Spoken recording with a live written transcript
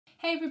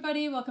Hey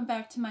everybody, welcome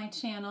back to my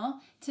channel.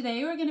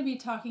 Today we're going to be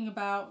talking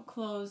about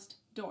closed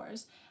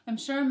doors. I'm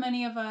sure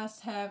many of us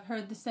have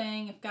heard the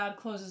saying, if God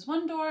closes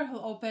one door, he'll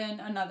open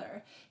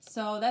another.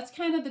 So that's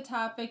kind of the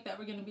topic that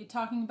we're going to be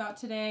talking about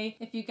today.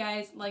 If you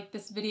guys like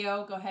this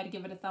video, go ahead and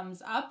give it a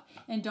thumbs up.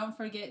 And don't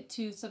forget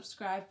to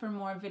subscribe for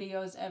more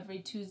videos every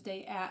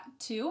Tuesday at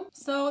 2.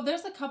 So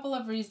there's a couple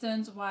of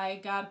reasons why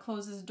God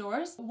closes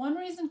doors. One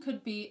reason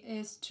could be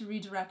is to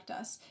redirect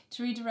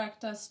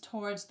us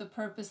towards the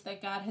purpose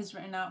that God has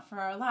written out for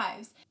our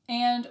lives.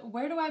 And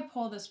where do I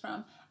pull this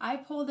from? I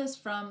pull this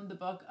from the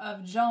book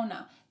of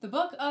Jonah. The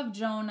book of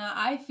Jonah,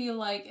 I feel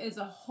like, is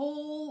a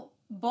whole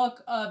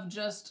book of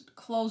just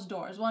closed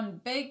doors. One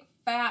big,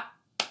 fat,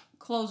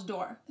 closed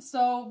door.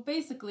 So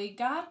basically,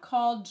 God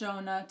called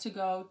Jonah to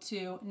go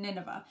to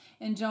Nineveh.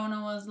 And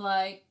Jonah was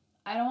like,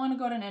 I don't want to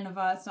go to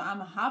Nineveh, so I'm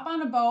going to hop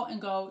on a boat and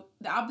go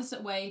the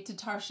opposite way to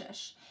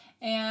Tarshish.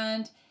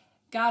 And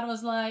God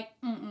was like,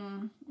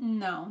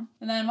 no.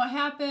 And then what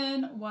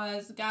happened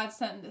was God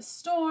sent this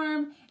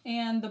storm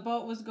and the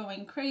boat was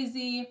going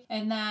crazy.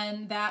 And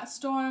then that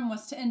storm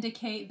was to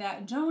indicate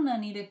that Jonah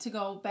needed to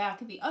go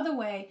back the other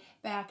way,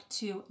 back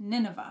to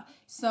Nineveh.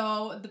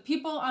 So the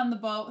people on the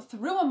boat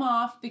threw him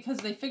off because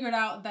they figured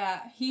out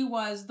that he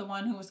was the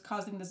one who was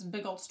causing this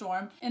big old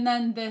storm. And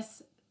then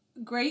this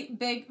great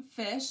big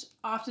fish,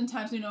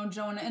 oftentimes we know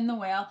Jonah and the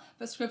whale,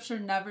 but scripture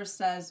never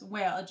says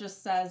whale. It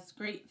just says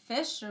great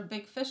fish or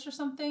big fish or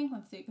something.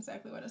 Let's see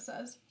exactly what it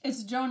says.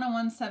 It's Jonah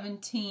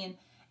 1:17.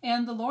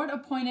 And the Lord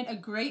appointed a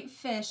great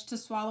fish to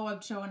swallow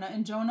up Jonah,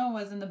 and Jonah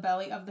was in the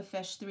belly of the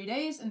fish 3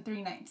 days and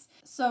 3 nights.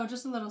 So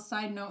just a little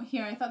side note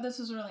here. I thought this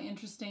was really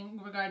interesting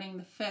regarding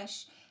the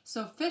fish.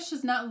 So fish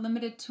is not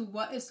limited to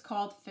what is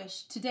called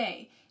fish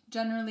today.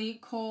 Generally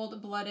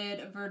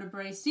cold-blooded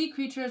vertebrate sea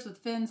creatures with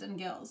fins and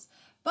gills,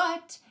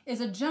 but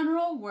is a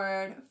general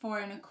word for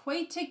an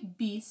aquatic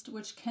beast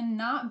which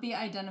cannot be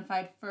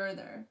identified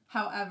further.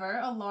 However,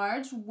 a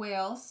large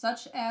whale,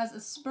 such as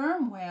a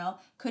sperm whale,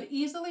 could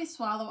easily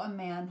swallow a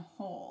man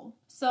whole.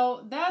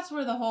 So that's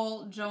where the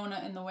whole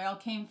Jonah and the whale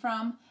came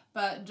from,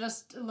 but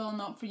just a little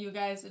note for you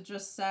guys, it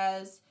just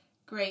says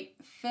great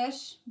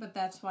fish, but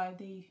that's why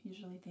they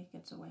usually think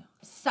it's a whale.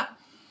 So,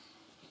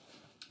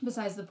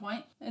 besides the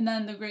point. And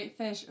then the great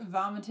fish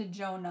vomited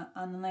Jonah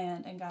on the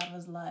land, and God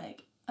was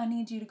like, I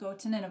need you to go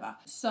to Nineveh.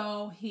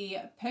 So he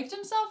picked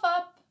himself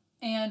up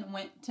and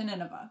went to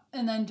Nineveh.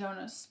 And then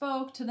Jonah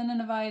spoke to the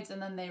Ninevites,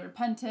 and then they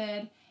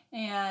repented,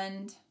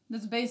 and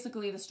that's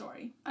basically the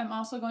story. I'm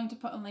also going to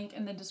put a link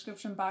in the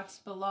description box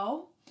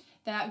below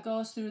that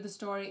goes through the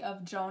story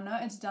of Jonah.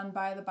 It's done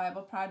by the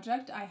Bible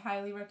Project. I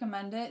highly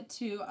recommend it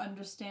to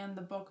understand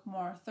the book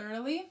more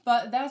thoroughly,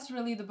 but that's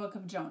really the book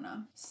of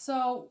Jonah.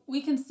 So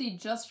we can see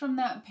just from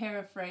that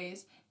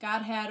paraphrase,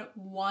 God had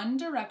one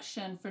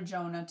direction for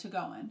Jonah to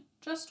go in.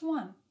 Just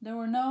one. There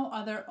were no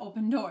other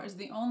open doors.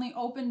 The only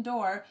open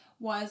door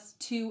was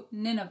to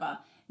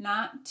Nineveh,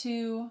 not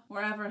to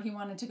wherever he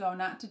wanted to go,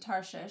 not to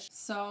Tarshish.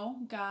 So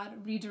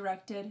God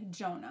redirected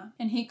Jonah,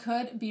 and he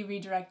could be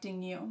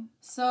redirecting you.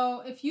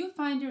 So if you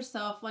find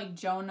yourself like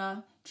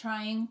Jonah,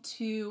 trying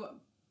to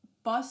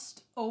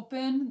bust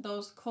open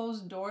those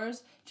closed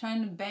doors,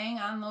 trying to bang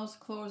on those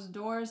closed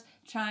doors,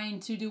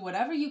 trying to do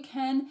whatever you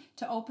can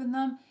to open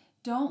them,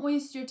 don't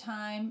waste your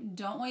time,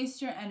 don't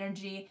waste your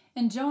energy.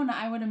 And Jonah,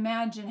 I would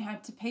imagine,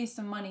 had to pay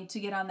some money to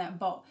get on that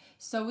boat.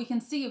 So we can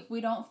see if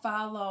we don't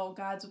follow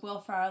God's will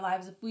for our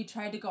lives, if we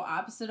try to go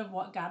opposite of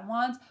what God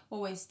wants,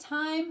 we'll waste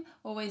time,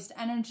 we'll waste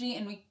energy,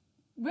 and we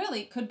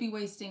really could be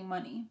wasting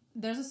money.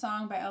 There's a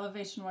song by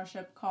Elevation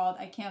Worship called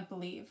I Can't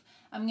Believe.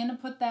 I'm going to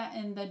put that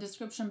in the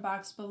description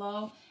box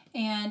below.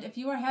 And if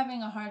you are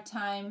having a hard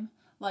time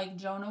like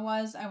Jonah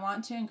was, I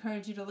want to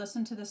encourage you to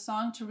listen to the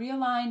song to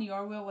realign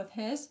your will with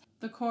his.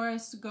 The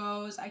chorus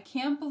goes, I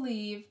can't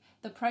believe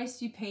the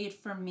price you paid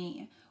for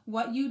me,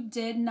 what you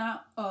did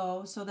not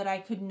owe so that I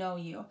could know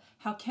you.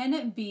 How can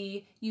it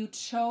be you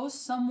chose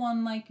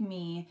someone like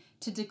me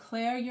to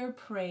declare your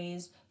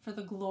praise for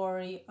the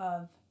glory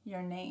of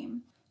your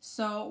name?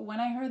 So when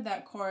I heard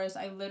that chorus,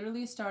 I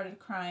literally started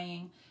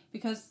crying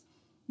because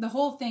the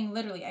whole thing,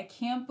 literally, I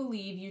can't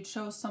believe you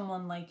chose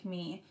someone like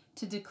me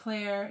to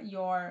declare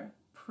your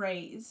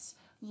praise.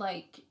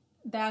 Like,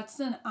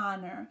 that's an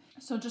honor.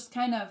 So just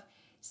kind of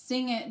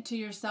sing it to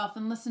yourself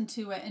and listen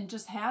to it and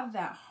just have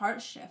that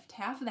heart shift,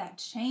 have that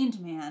change,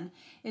 man.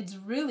 It's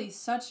really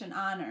such an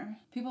honor.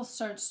 People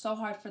search so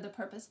hard for the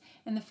purpose,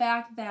 and the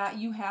fact that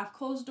you have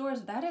closed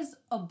doors, that is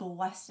a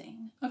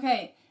blessing.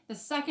 Okay, the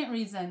second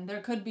reason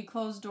there could be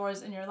closed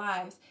doors in your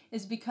lives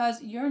is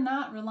because you're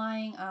not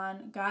relying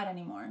on God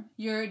anymore.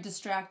 You're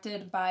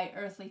distracted by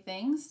earthly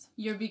things.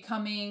 You're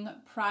becoming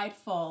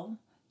prideful,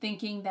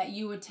 thinking that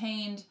you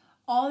attained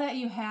all that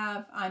you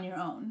have on your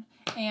own.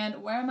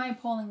 And where am I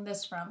pulling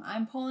this from?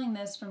 I'm pulling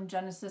this from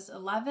Genesis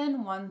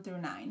 11, 1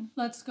 through 9.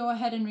 Let's go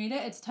ahead and read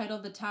it. It's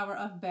titled The Tower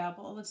of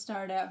Babel. Let's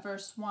start at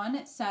verse 1.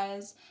 It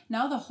says,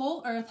 "Now the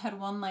whole earth had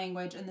one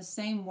language and the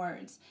same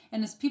words.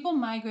 And as people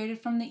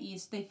migrated from the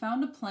east, they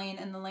found a plain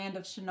in the land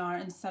of Shinar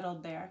and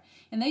settled there.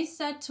 And they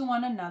said to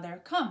one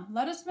another, 'Come,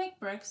 let us make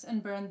bricks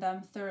and burn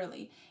them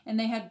thoroughly.' And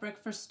they had brick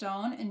for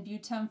stone and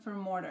bitumen for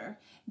mortar.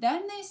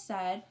 Then they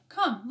said,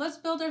 'Come, let's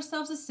build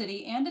ourselves a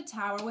city and a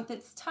tower with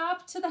its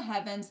top to the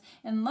heavens,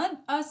 and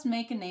let us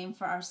make a name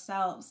for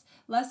ourselves,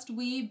 lest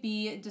we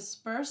be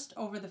dispersed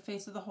over the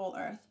face of the whole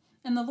earth.'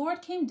 And the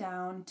Lord came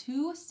down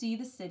to see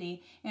the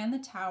city and the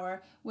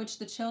tower which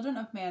the children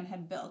of man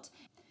had built.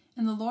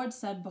 And the Lord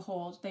said,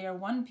 'Behold, they are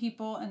one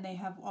people, and they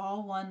have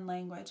all one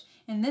language.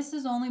 And this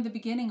is only the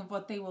beginning of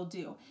what they will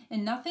do.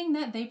 And nothing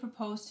that they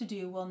propose to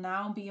do will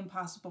now be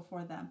impossible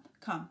for them.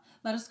 Come,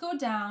 let us go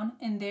down,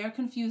 and there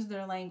confuse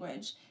their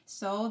language,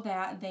 so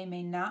that they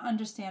may not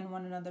understand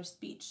one another's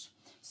speech.'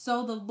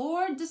 So the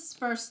Lord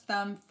dispersed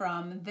them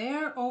from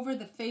there over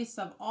the face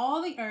of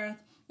all the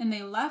earth, and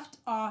they left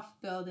off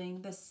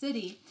building the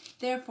city.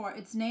 Therefore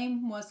its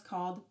name was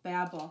called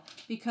Babel,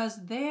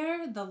 because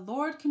there the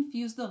Lord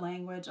confused the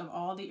language of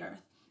all the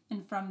earth.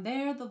 And from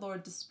there the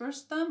Lord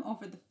dispersed them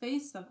over the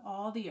face of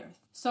all the earth."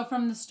 So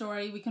from the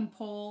story, we can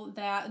pull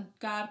that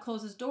God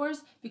closes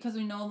doors because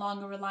we no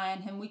longer rely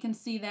on him. We can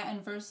see that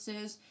in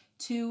verses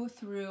 2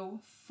 through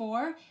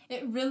 4.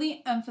 It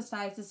really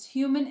emphasizes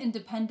human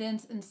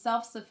independence and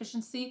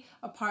self-sufficiency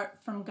apart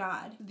from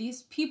God.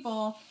 These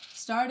people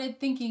started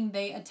thinking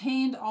they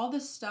attained all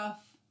this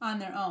stuff on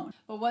their own.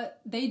 But what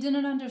they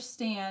didn't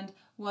understand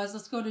was,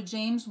 let's go to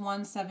James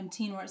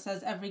 1:17, where it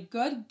says, "Every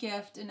good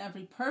gift and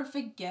every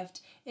perfect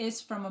gift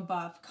is from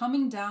above,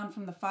 coming down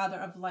from the Father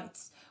of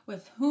lights,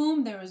 with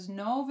whom there is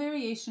no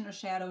variation or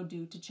shadow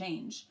due to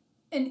change."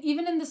 And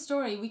even in the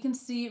story, we can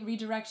see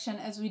redirection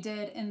as we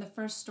did in the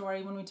first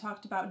story when we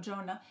talked about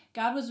Jonah.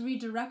 God was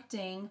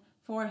redirecting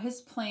for his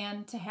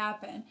plan to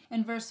happen.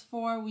 In verse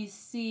 4, we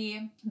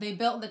see they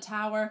built the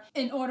tower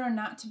in order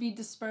not to be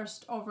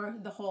dispersed over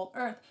the whole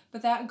earth.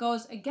 But that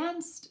goes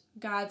against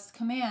God's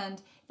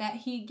command that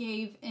he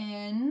gave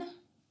in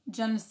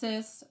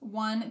Genesis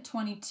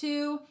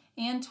 1:22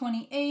 and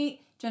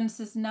 28,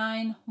 Genesis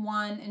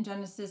 9:1, and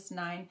Genesis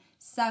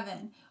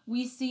 9:7.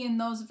 We see in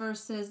those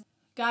verses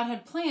God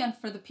had planned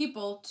for the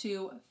people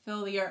to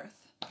fill the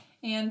earth.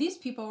 And these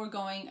people were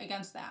going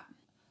against that.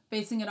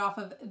 Basing it off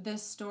of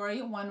this story,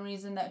 one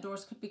reason that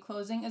doors could be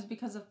closing is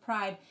because of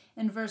pride.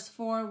 In verse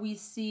 4, we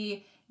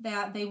see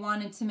that they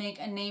wanted to make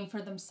a name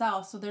for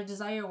themselves, so their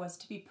desire was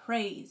to be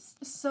praised.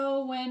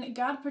 So when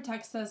God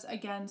protects us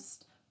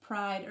against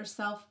pride or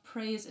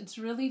self-praise, it's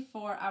really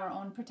for our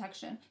own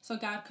protection. So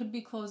God could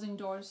be closing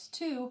doors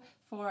too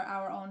for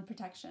our own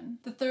protection.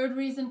 The third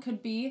reason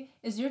could be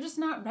is you're just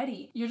not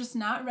ready. You're just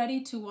not ready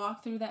to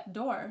walk through that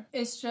door.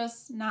 It's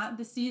just not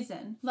the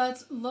season.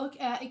 Let's look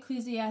at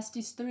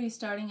Ecclesiastes 3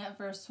 starting at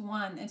verse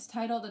 1. It's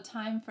titled "A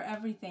Time for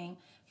Everything."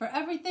 "For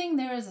everything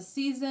there is a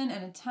season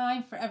and a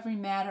time for every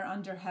matter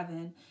under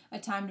heaven, a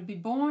time to be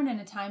born and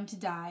a time to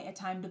die, a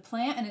time to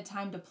plant and a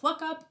time to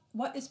pluck up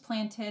what is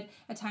planted,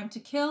 a time to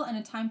kill and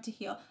a time to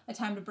heal, a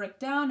time to break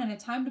down and a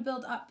time to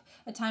build up,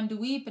 a time to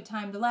weep, a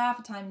time to laugh,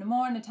 a time to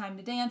mourn, a time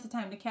to dance, a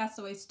time to cast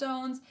away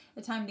stones,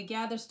 a time to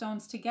gather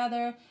stones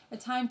together, a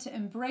time to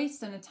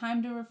embrace and a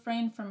time to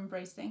refrain from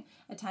embracing,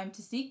 a time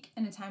to seek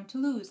and a time to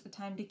lose, a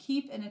time to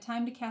keep and a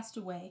time to cast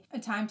away, a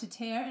time to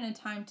tear and a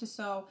time to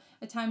sow,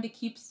 a time to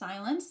keep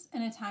silence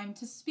and a time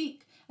to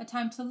speak, a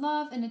time to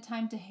love and a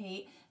time to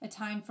hate, a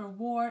time for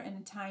war and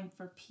a time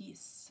for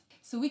peace."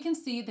 So we can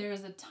see there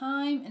is a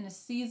time and a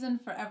season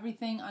for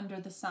everything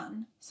under the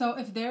sun. So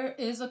if there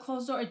is a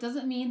closed door, it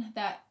doesn't mean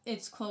that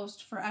it's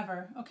closed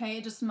forever, okay?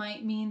 It just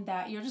might mean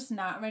that you're just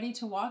not ready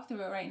to walk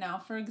through it right now.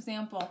 For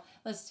example,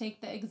 let's take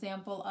the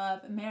example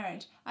of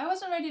marriage. I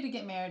wasn't ready to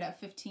get married at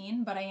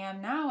 15, but I am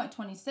now at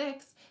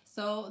 26.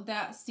 So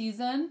that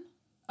season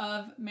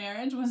of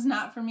marriage was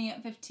not for me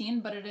at 15,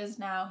 but it is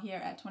now here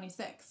at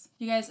 26.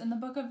 You guys, in the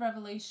book of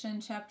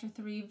Revelation, chapter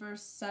 3,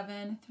 verse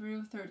 7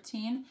 through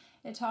 13,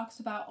 it talks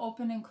about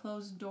open and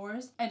closed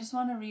doors. I just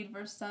want to read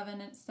verse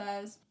 7. It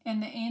says,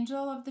 "And the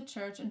angel of the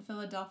church in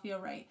Philadelphia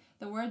write,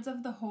 the words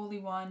of the Holy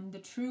One, the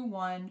true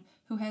One,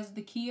 who has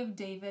the key of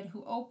David,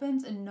 who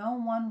opens and no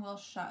one will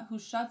shut, who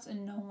shuts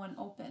and no one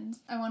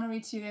opens." I want to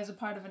read to you guys a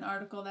part of an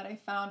article that I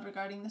found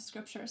regarding this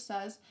scripture. It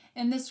says,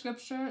 "In this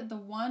scripture, the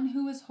one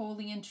who is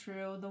holy and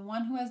true, the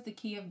one who has the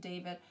key of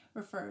David,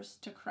 refers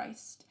to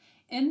Christ.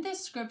 In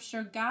this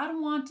scripture, God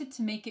wanted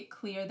to make it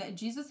clear that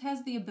Jesus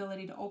has the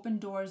ability to open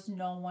doors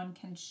no one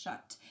can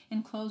shut,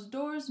 and close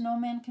doors no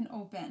man can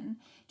open.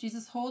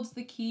 Jesus holds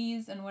the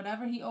keys, and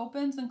whatever he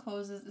opens and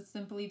closes is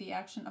simply the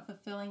action of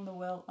fulfilling the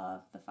will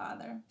of the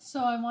Father."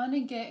 So I want to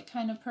get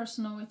kind of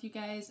personal with you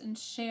guys and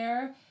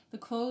share the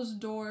closed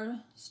door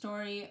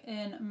story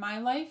in my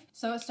life.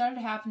 So it started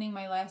happening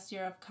my last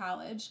year of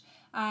college.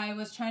 I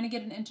was trying to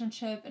get an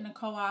internship in a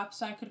co-op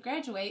so I could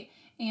graduate,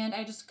 and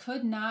I just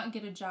could not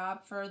get a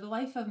job for the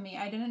life of me.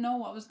 I didn't know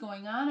what was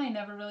going on. I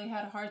never really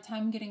had a hard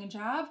time getting a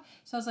job.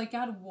 So I was like,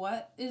 God,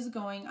 what is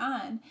going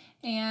on?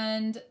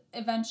 And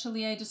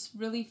eventually I just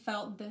really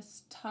felt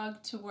this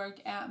tug to work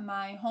at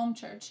my home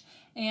church.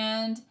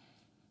 And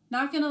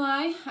not gonna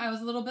lie, I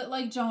was a little bit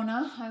like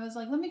Jonah. I was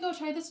like, let me go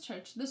try this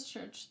church,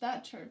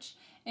 that church.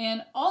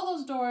 And all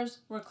those doors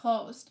were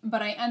closed.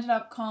 But I ended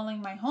up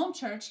calling my home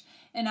church,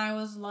 and I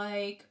was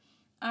like,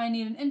 I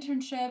need an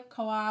internship,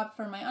 co-op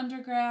for my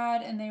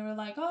undergrad. And they were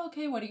like, oh,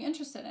 okay, what are you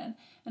interested in?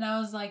 And I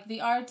was like,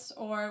 the arts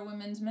or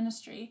women's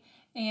ministry.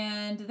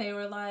 And they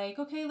were like,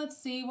 okay, let's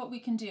see what we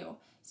can do.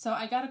 So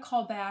I got a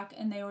call back,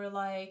 and they were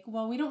like,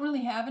 well, we don't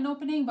really have an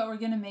opening, but we're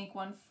going to make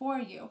one for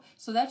you.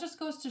 So that just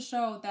goes to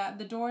show that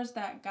the doors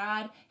that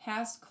God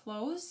has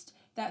closed,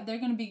 that they're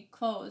going to be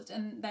closed,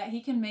 and that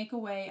he can make a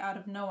way out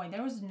of no way.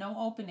 There was no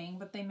opening,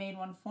 but they made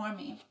one for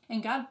me.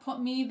 And God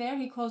put me there.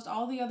 He closed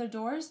all the other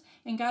doors,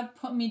 and God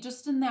put me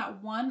just in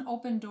that one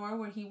open door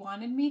where he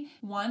wanted me.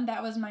 One,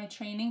 that was my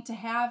training to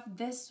have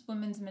this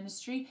women's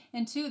ministry,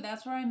 and two,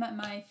 that's where I met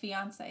my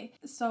fiance.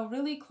 So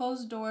really,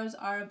 closed doors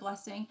are a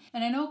blessing.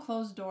 And I know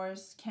closed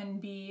doors can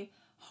be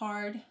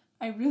hard.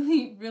 I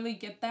really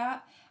get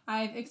that.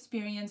 I've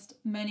experienced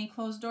many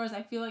closed doors.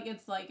 I feel like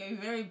it's like a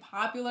very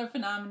popular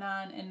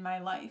phenomenon in my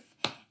life.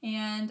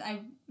 And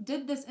I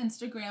did this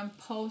Instagram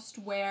post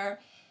where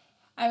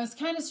I was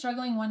kind of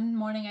struggling. One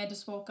morning I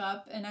just woke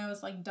up and I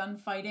was like done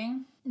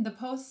fighting. The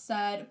post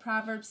said,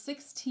 Proverbs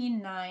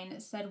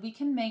 16:9 said, we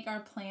can make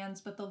our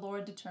plans, but the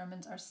Lord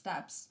determines our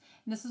steps.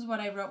 And this is what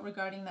I wrote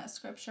regarding that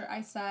scripture.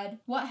 I said,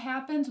 what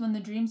happens when the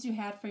dreams you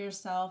had for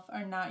yourself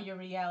are not your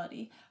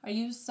reality? Are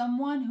you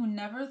someone who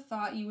never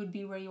thought you would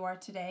be where you are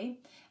today?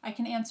 I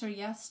can answer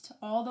yes to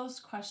all those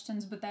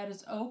questions, but that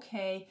is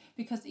okay,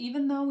 because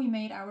even though we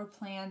made our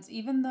plans,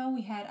 even though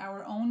we had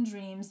our own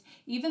dreams,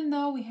 even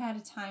though we had a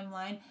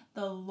timeline,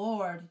 the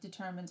Lord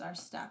determines our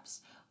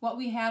steps. What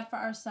we had for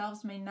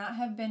ourselves may not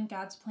have been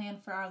God's plan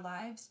for our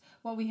lives.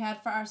 What we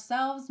had for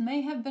ourselves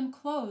may have been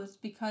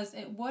closed because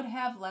it would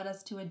have led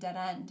us to a dead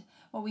end.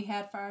 What we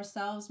had for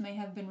ourselves may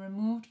have been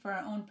removed for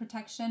our own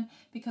protection,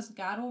 because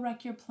God will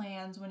wreck your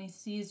plans when he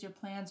sees your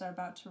plans are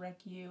about to wreck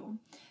you.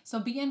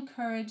 So be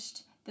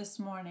encouraged this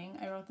morning.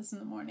 I wrote this in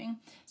the morning.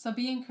 So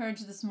be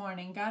encouraged this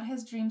morning. God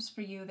has dreams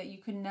for you that you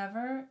could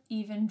never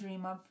even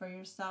dream of for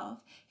yourself.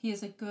 He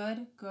is a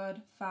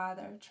good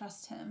Father.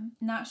 Trust him.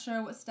 Not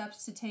sure what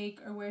steps to take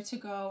or where to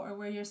go or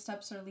where your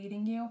steps are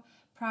leading you?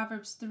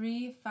 Proverbs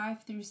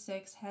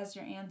 3:5-6 has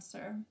your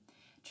answer.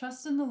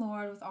 Trust in the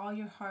Lord with all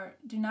your heart.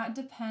 Do not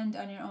depend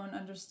on your own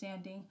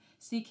understanding.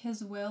 Seek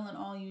his will in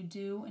all you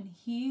do, and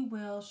he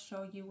will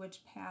show you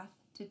which path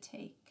to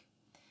take.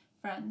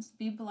 Friends,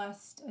 be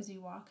blessed as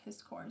you walk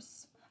his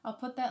course. I'll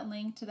put that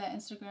link to that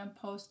Instagram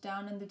post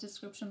down in the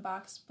description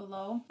box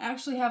below. I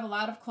actually have a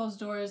lot of closed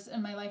doors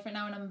in my life right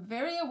now, and I'm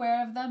very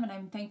aware of them, and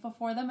I'm thankful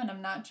for them, and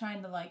I'm not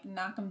trying to like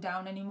knock them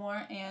down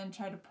anymore and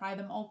try to pry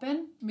them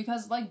open,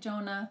 because like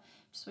Jonah,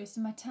 I'm just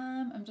wasting my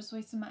time, I'm just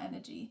wasting my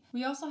energy.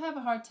 We also have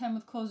a hard time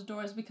with closed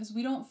doors because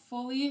we don't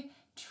fully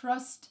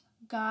trust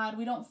God.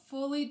 We don't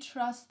fully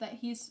trust that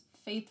he's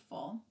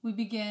faithful. We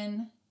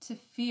begin to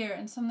fear,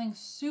 and something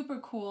super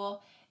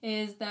cool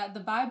is that the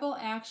Bible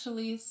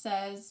actually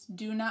says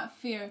do not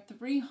fear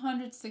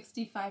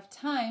 365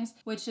 times,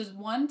 which is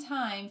one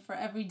time for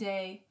every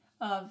day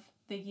of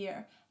the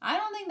year. I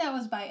don't think that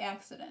was by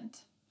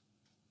accident.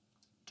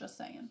 Just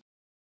saying.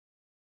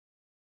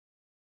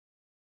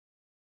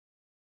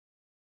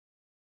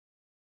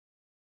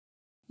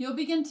 You'll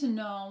begin to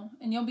know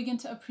and you'll begin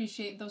to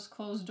appreciate those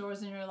closed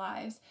doors in your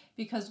lives,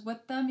 because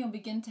with them you'll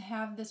begin to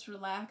have this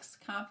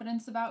relaxed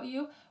confidence about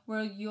you,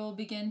 where you'll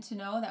begin to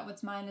know that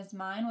what's mine is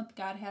mine, what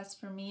God has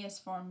for me is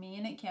for me,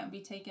 and it can't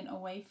be taken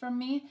away from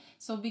me.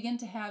 So begin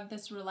to have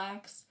this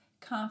relaxed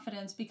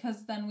confidence,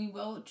 because then we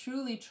will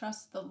truly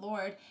trust the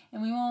Lord,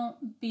 and we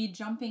won't be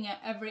jumping at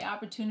every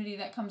opportunity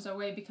that comes our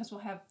way, because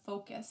we'll have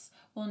focus.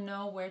 We'll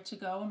know where to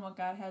go and what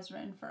God has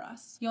written for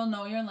us. You'll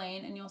know your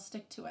lane and you'll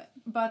stick to it.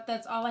 But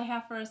that's all I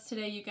have for us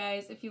today, you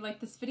guys. If you like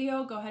this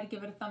video, go ahead and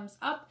give it a thumbs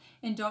up,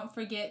 and don't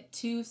forget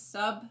to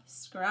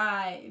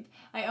subscribe.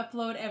 I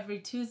upload every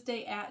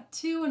Tuesday at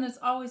 2, and as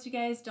always, you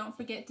guys, don't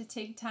forget to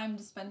take time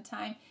to spend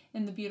time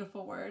in the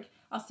beautiful word.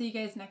 I'll see you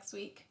guys next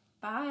week.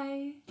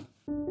 Bye.